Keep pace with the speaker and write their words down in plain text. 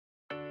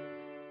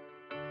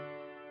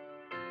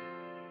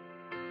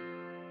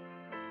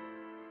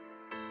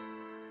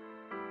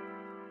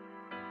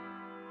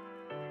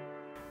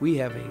we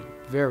have a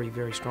very,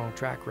 very strong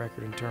track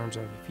record in terms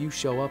of if you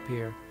show up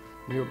here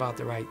and you're about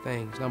the right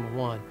things, number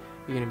one,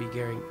 you're going to be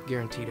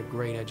guaranteed a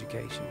great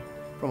education.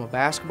 From a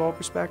basketball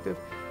perspective,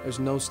 there's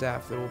no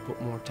staff that will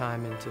put more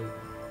time into,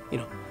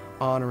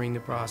 honoring the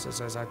process,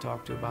 as I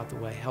talked to about the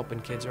way, helping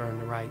kids earn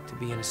the right to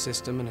be in a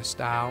system and a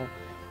style.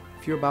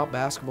 If you're about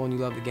basketball and you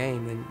love the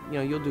game, then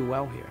you'll do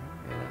well here.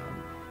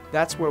 And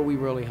that's where we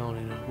really hone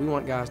in on. We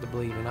want guys to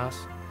believe in us.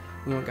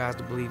 We want guys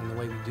to believe in the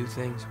way we do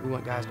things. We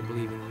want guys to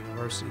believe in the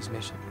university's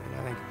mission. And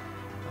I think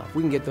if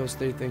we can get those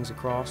three things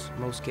across,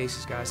 in most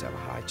cases guys have a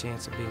high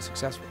chance of being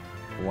successful.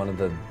 One of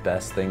the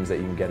best things that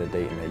you can get at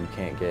Dayton that you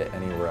can't get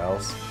anywhere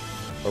else,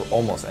 or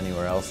almost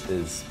anywhere else,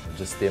 is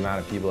just the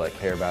amount of people that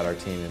care about our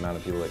team, the amount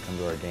of people that come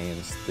to our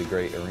games, the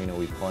great arena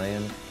we play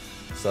in.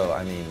 So,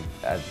 I mean,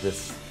 at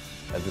this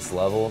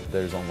level,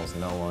 there's almost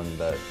no one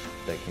that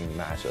can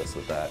match us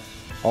with that.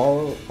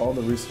 All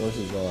the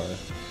resources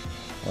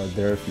are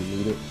there if you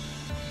need it.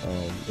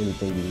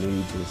 Anything you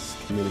need, just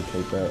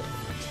communicate that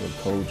to a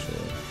coach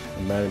or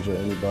a manager,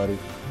 anybody,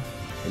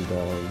 and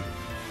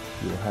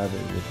you'll have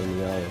it within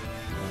the hour.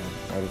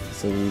 All the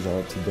facilities are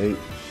up to date.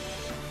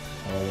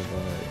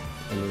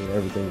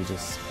 Everything is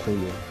just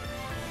premium.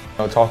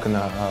 Talking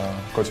to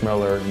Coach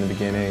Miller in the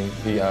beginning,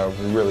 he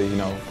really,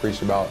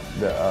 preached about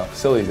the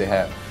facilities they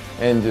have,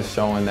 and just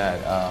showing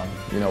that,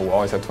 we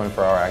always have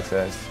 24-hour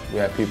access. We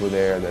have people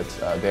there that's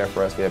there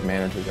for us. We have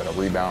managers that'll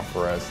rebound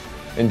for us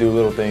and do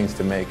little things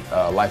to make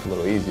life a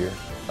little easier.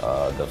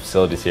 The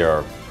facilities here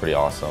are pretty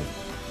awesome.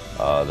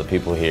 The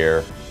people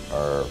here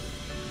are,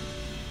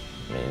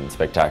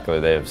 spectacular.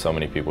 They have so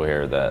many people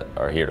here that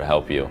are here to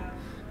help you,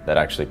 that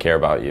actually care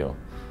about you.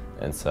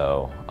 And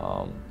so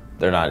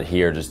they're not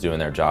here just doing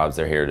their jobs.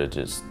 They're here to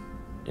just,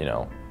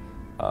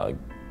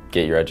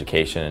 get your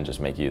education and just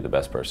make you the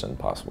best person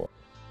possible.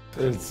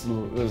 It's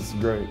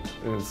great.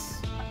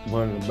 It's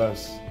one of the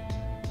best,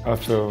 I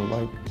feel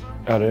like,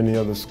 at any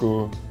other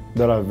school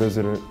that I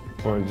visited,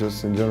 or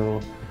just in general.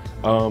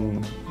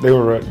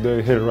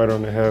 They hit it right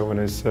on the head when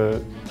they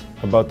said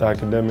about the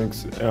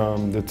academics,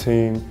 the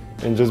team,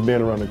 and just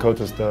being around the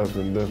coaching staff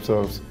and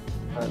themselves.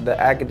 The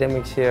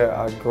academics here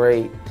are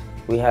great.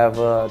 We have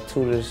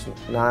tutors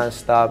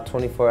non-stop,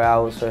 24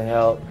 hours for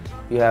help.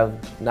 You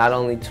have not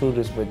only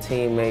tutors, but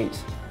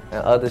teammates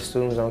and other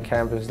students on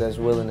campus that's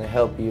willing to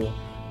help you.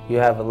 You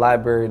have a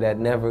library that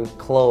never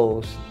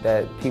closed,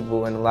 that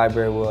people in the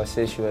library will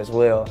assist you as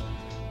well.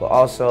 But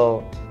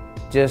also,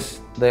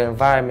 just the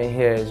environment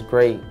here is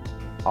great.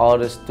 All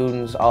the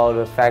students, all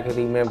the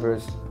faculty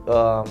members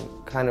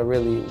kind of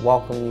really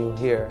welcome you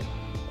here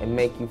and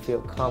make you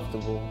feel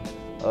comfortable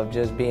of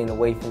just being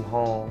away from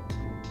home.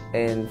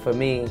 And for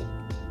me,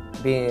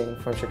 being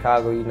from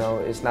Chicago,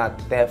 it's not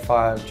that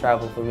far of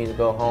travel for me to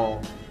go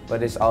home,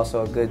 but it's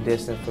also a good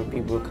distance for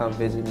people to come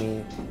visit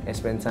me and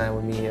spend time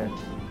with me here.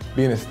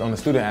 Being on the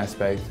student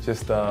aspect,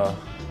 just the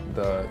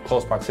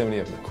close proximity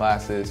of the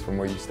classes from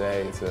where you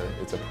stay,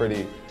 it's a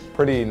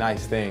pretty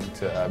nice thing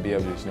to be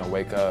able to just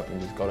wake up and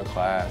just go to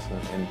class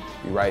and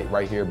be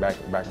right here back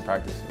in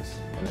practice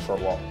in a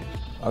short walk.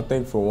 I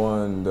think for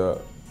one, the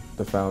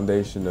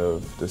foundation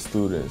of the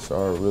students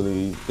are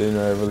really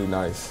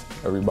nice.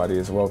 Everybody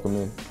is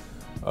welcoming.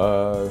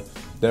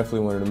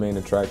 Definitely one of the main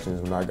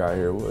attractions when I got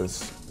here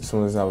was, as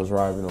soon as I was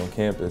arriving on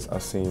campus, I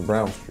seen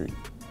Brown Street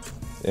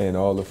and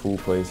all the food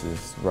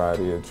places,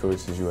 variety of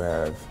choices you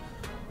have.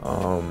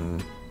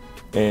 And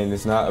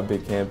it's not a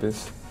big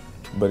campus,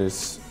 but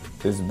it's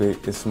big.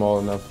 It's small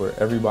enough where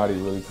everybody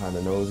really kind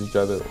of knows each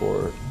other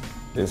or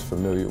is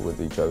familiar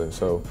with each other.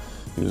 So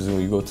usually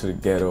when you go to the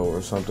ghetto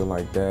or something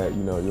like that,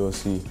 you'll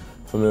see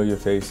familiar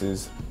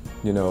faces,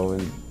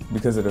 and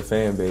because of the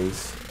fan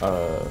base,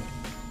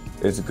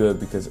 it's good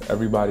because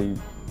everybody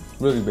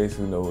really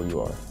basically know who you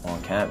are.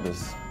 On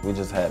campus, we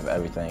just have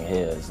everything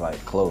here. It's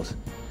like close.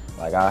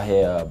 Like I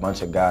hear a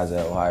bunch of guys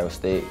at Ohio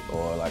State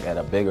or like at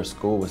a bigger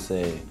school would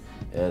say,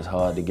 it's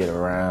hard to get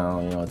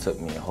around, it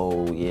took me a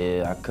whole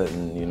year. I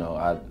couldn't,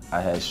 I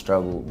had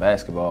struggled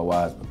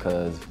basketball-wise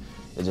because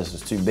it just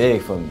was too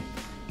big for me.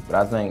 But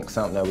I think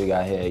something that we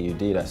got here at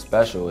UD that's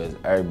special is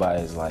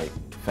everybody's like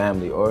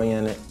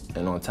family-oriented,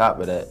 and on top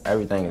of that,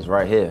 everything is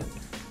right here.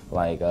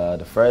 Like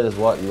the furthest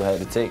walk you had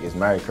to take is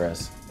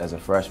Marycrest as a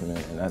freshman,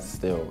 and that's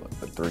still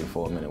a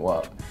 3-4 minute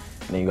walk.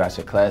 And then you got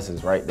your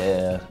classes right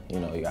there, you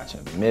got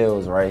your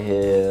meals right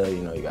here,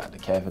 you got the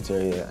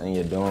cafeteria in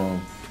your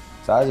dorm.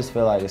 So I just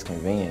feel like it's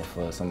convenient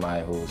for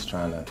somebody who's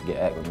trying to get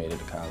acclimated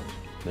to college.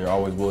 They're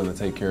always willing to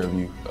take care of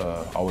you,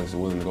 always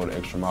willing to go the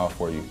extra mile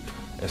for you.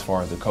 As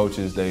far as the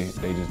coaches, they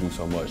just do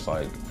so much.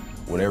 Like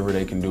whatever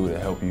they can do to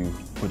help you,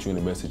 put you in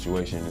the best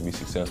situation to be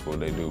successful,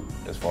 they do.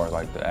 As far as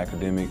like the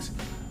academics,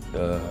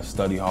 the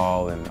study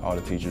hall, and all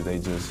the teachers,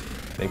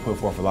 they put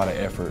forth a lot of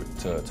effort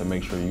to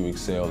make sure you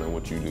excel in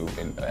what you do,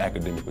 and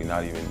academically,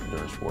 not even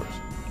during sports.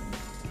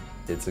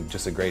 It's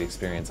just a great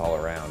experience all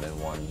around,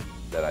 and one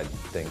that I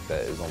think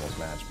that is almost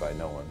matched by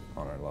no one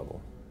on our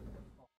level.